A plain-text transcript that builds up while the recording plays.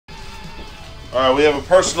Alright, we have a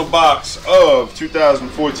personal box of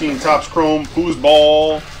 2014 Topps Chrome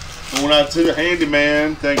Foosball. Going out to the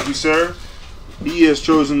Handiman. Thank you, sir. He has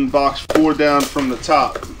chosen box 4 down from the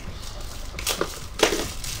top.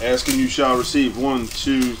 Asking you shall receive. 1,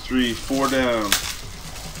 2, 3, 4 down.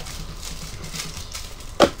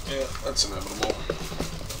 Yeah, that's inevitable.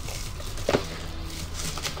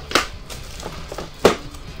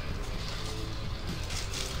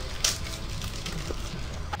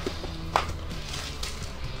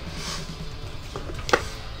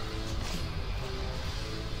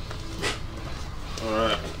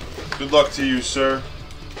 Alright. Good luck to you, sir.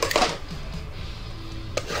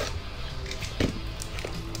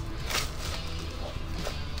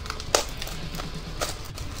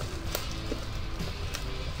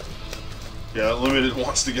 Yeah, that limited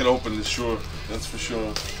wants to get opened, is sure. That's for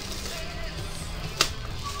sure.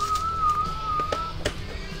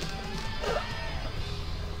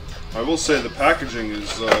 I will say the packaging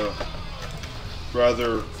is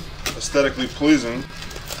rather aesthetically pleasing.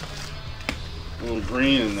 A little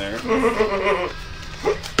green in there.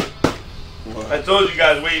 What? I told you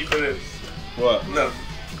guys, wait for this. What? No.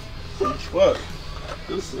 What?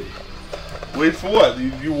 You'll see. Wait for what?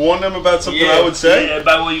 You warned them about something I would say? Yeah,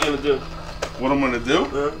 about what you're going to do. What I'm going to do?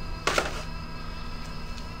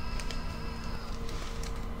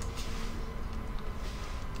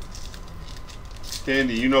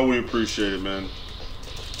 Candy, you know we appreciate it, man.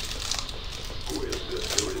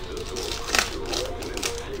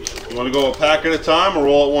 You want to go a pack at a time or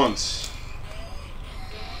all at once?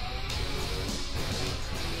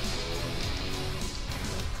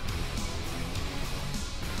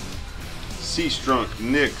 Sea Strunk,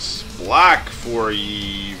 Nix, Black for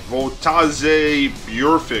ye, Votaze,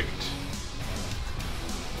 Bjorfict.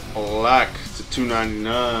 Black to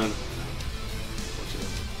 $2.99.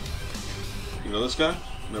 You know this guy?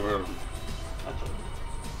 Never heard of him.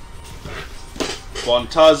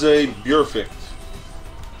 Votaze, Bjorfict.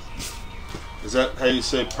 Is that how you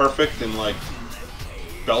say perfect in like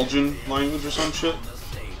Belgian language or some shit?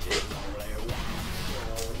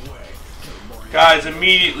 Guys,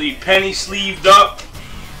 immediately, penny sleeved up,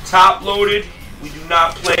 top loaded. We do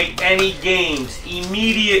not play any games.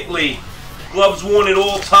 Immediately. Gloves worn at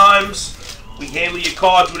all times. We handle your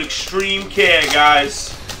cards with extreme care,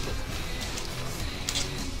 guys.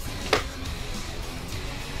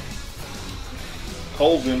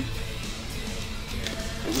 Colvin.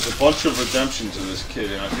 There was a bunch of redemptions in this kid,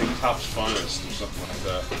 and I think Topps Finest or something like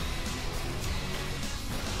that.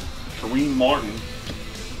 Kareem Martin.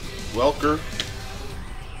 Welker.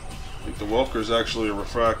 I think the Welker is actually a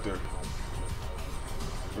refractor.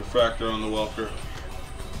 Refractor on the Welker.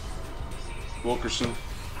 Wilkerson.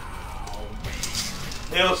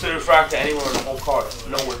 They don't say refractor anywhere in the whole card.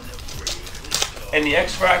 Nowhere. And the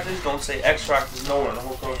X-Fractors don't say X-Fractors nowhere in the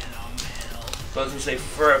whole card. Doesn't say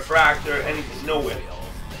refractor, anything, nowhere.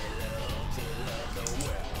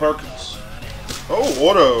 Perkins. Oh,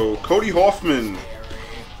 auto. Cody Hoffman.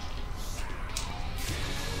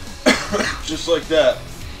 Just like that.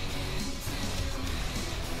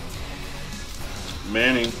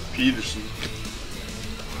 Manning, Peterson.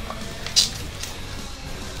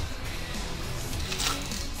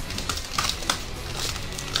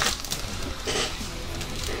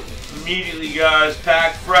 Immediately, guys,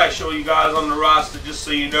 packed fresh. All you guys on the roster, just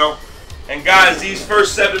so you know. And guys, these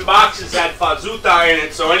first 7 boxes had Fazuta in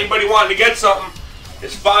it, so anybody wanting to get something,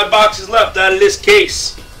 there's 5 boxes left out of this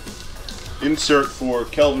case. Insert for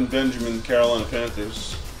Kelvin Benjamin, Carolina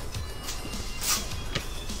Panthers.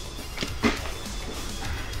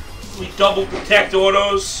 We double protect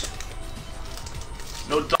autos.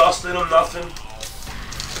 No dust in them, nothing.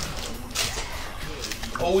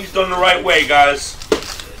 Always done the right way, guys.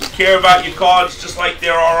 We care about your cards just like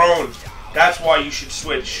they're our own. That's why you should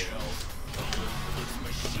switch.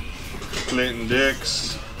 Clinton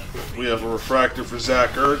Dix. We have a refractor for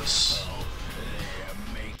Zach Ertz.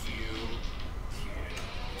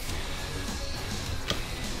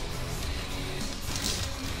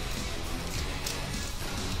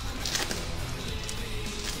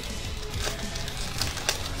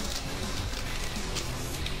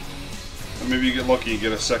 And maybe you get lucky and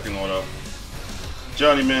get a second one up.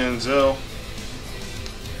 Johnny Manziel.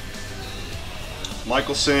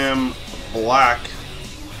 Michael Sam Black.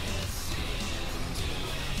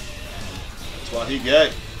 That's what he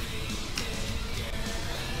get.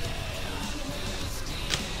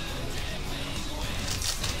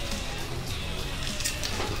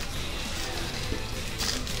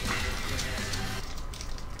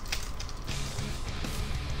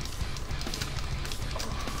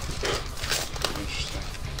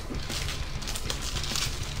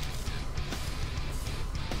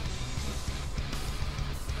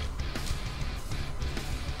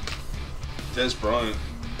 Des Bryant.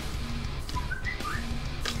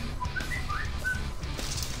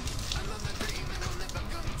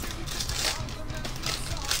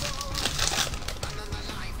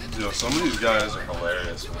 Yo, some of these guys are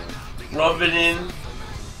hilarious, man. Rub it in.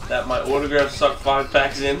 That my autograph suck 5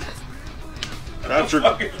 packs in. Patrick.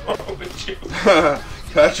 What the fuck is wrong with you?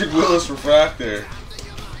 Patrick Willis refractor.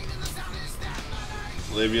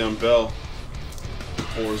 Le'Veon Bell.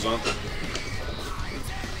 Horizontal.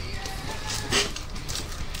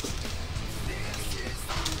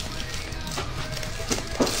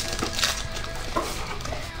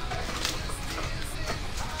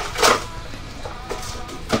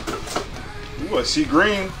 Ooh, I see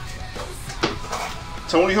green.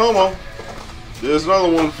 Tony Homo. There's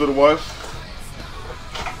another one for the wife.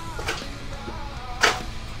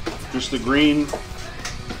 Just the green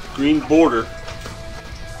border.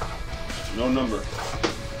 No number.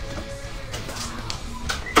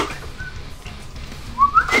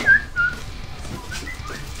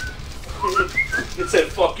 It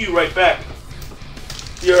said "fuck you" right back.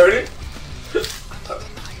 You heard it?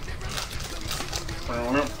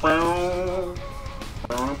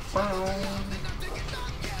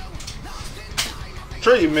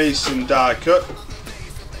 Trey Mason die cut.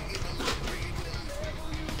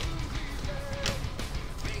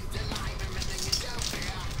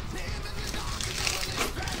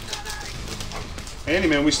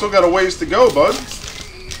 Handyman, we still got a ways to go, bud.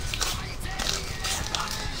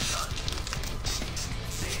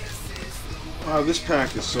 Wow, this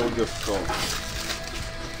pack is so difficult.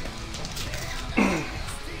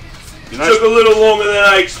 Took a little longer than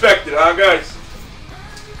I expected, huh, guys?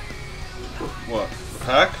 What? The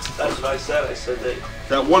pack? That's what I said. I said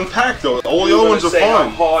that one pack, though. All the other other ones are say how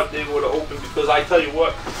fine. hard they would have opened, because I tell you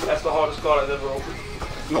what, that's the hardest card I've ever opened.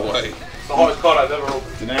 No way. It's the hardest card I've ever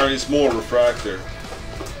opened. Denarius Moore refractor.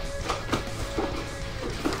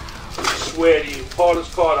 I swear to you,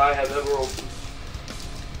 hardest card I have ever opened.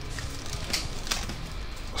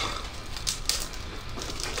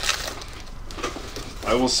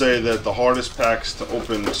 I will say that the hardest packs to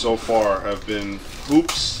open so far have been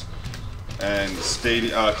Hoops and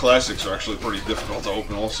Classics are actually pretty difficult to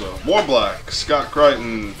open also. More Black, Scott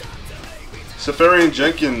Crichton, Safarian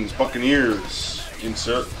Jenkins, Buccaneers,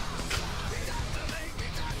 insert.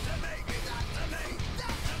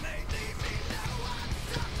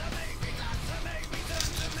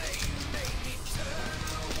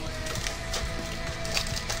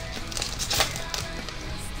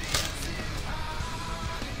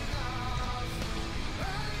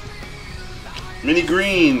 Mini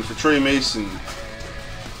green for Trey Mason.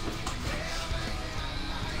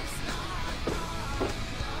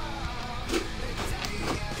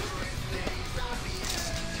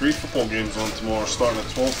 Three football games on tomorrow, starting at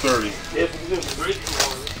 12:30. Yeah, it's going to be great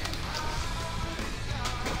tomorrow.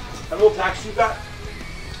 How many packs you got?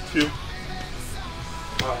 Few.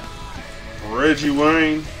 Alright. Reggie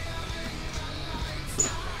Wayne.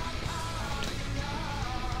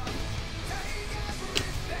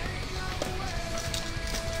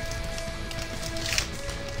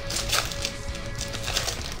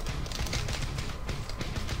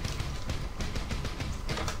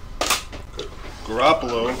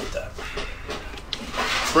 Garoppolo,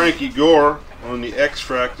 Frankie Gore on the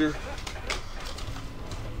X-Fractor.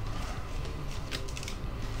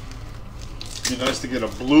 Be nice to get a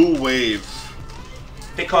blue wave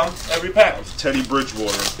They come every pack. of Teddy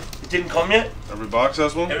Bridgewater. It didn't come yet? Every box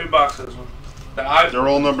has one? Every box has one. They're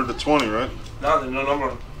all numbered to 20, right? No, there's no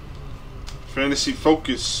number. Fantasy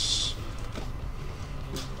Focus.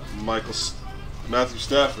 Matthew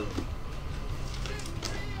Stafford.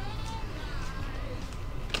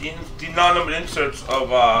 The non-numbered inserts of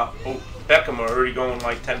Beckham are already going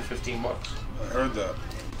like 10, 15 bucks. I heard that.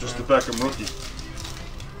 Just the Beckham rookie.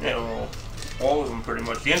 Yeah, well, all of them pretty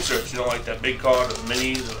much. The inserts, you know, like that big card or the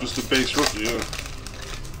minis. Or Just the base rookie, yeah.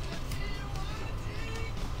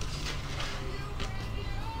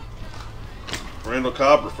 Randall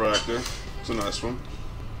Cobb refractor. It's a nice one.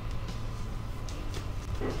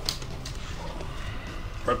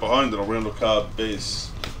 Right behind it, a Randall Cobb base.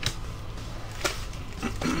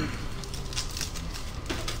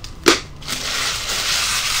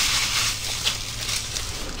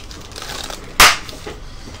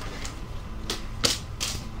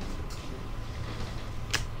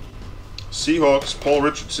 Seahawks, Paul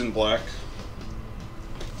Richardson, black.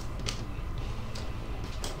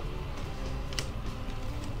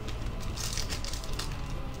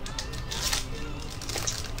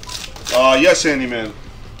 Yes, Handyman.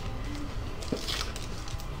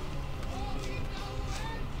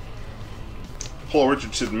 Paul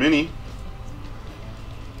Richardson mini.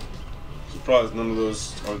 surprised none of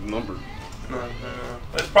those are numbered. No.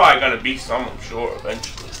 There's probably going to be some, I'm sure,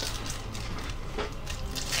 eventually.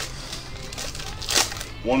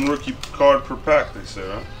 One rookie card per pack, they say,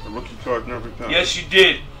 huh? A rookie card in every pack. Yes, you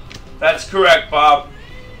did. That's correct, Bob.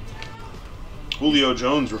 Julio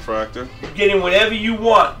Jones refractor. You're getting whatever you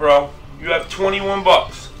want, bro. You have 21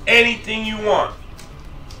 bucks. Anything you want.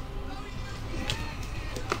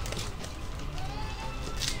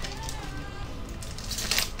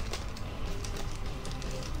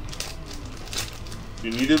 You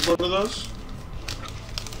needed one of those?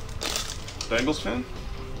 Bengals fan?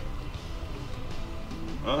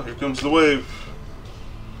 Oh, here comes the wave.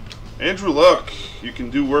 Andrew Luck, you can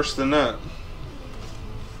do worse than that.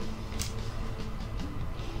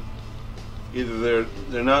 Either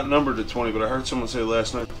they're not numbered to 20, but I heard someone say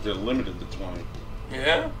last night that they're limited to 20.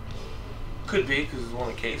 Yeah? Could be, because it's one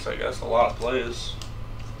a case, I guess. A lot of players.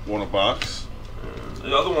 One a box?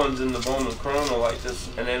 The other ones in the Bowman Chrono like this,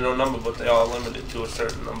 and they're no number, but they are limited to a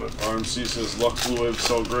certain number. RMC says Luck Blue Wave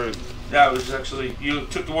so great. Yeah, it was actually, you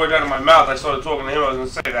took the word out of my mouth. I started talking to him, I was going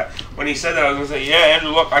to say that. When he said that, I was going to say, yeah, Andrew,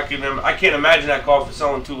 look, I can't imagine that card for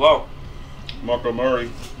selling too low. Marco Murray,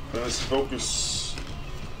 Fantasy Focus.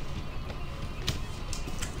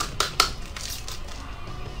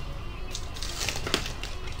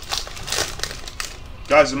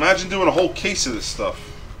 Guys, imagine doing a whole case of this stuff.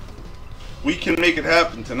 We can make it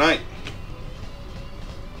happen tonight.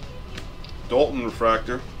 Dalton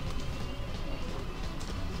refractor.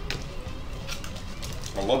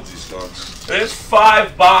 I love these cards. There's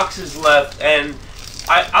 5 boxes left, and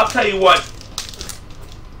I'll tell you what.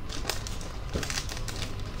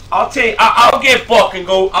 I'll get Buck and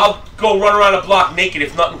I'll go run around the block naked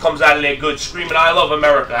if nothing comes out of there good, screaming "I love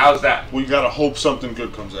America." How's that? We gotta hope something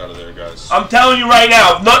good comes out of there, guys. I'm telling you right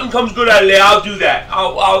now, if nothing comes good out of there, I'll do that.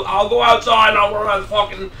 I'll go outside and I'll run around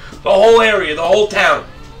the whole area, the whole town.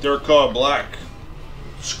 Derek Carr Black.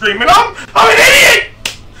 Screaming, I'm an idiot!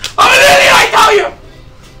 I'm an idiot, I tell you!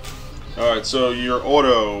 Alright, so your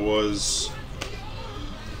auto was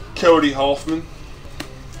Cody Hoffman.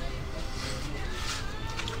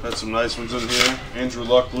 Had some nice ones in here. Andrew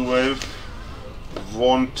Luck, Blue Wave.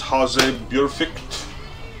 Von Taze Bjorficht.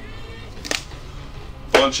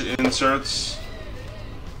 Bunch of inserts.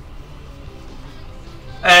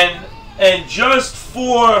 And just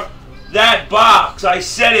for that box, I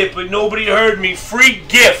said it, but nobody heard me. Free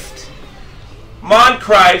gift.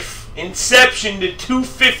 Moncrief, Inception to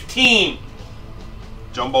 215.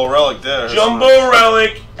 Jumbo Relic there. Jumbo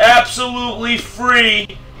Relic, absolutely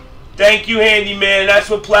free. Thank you, Handyman. That's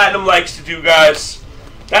what Platinum likes to do, guys.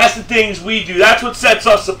 That's the things we do. That's what sets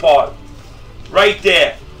us apart. Right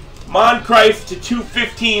there. Moncrief to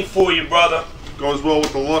 215 for you, brother. Goes well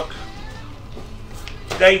with the look.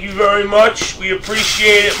 Thank you very much. We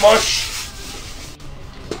appreciate it much.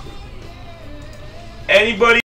 Anybody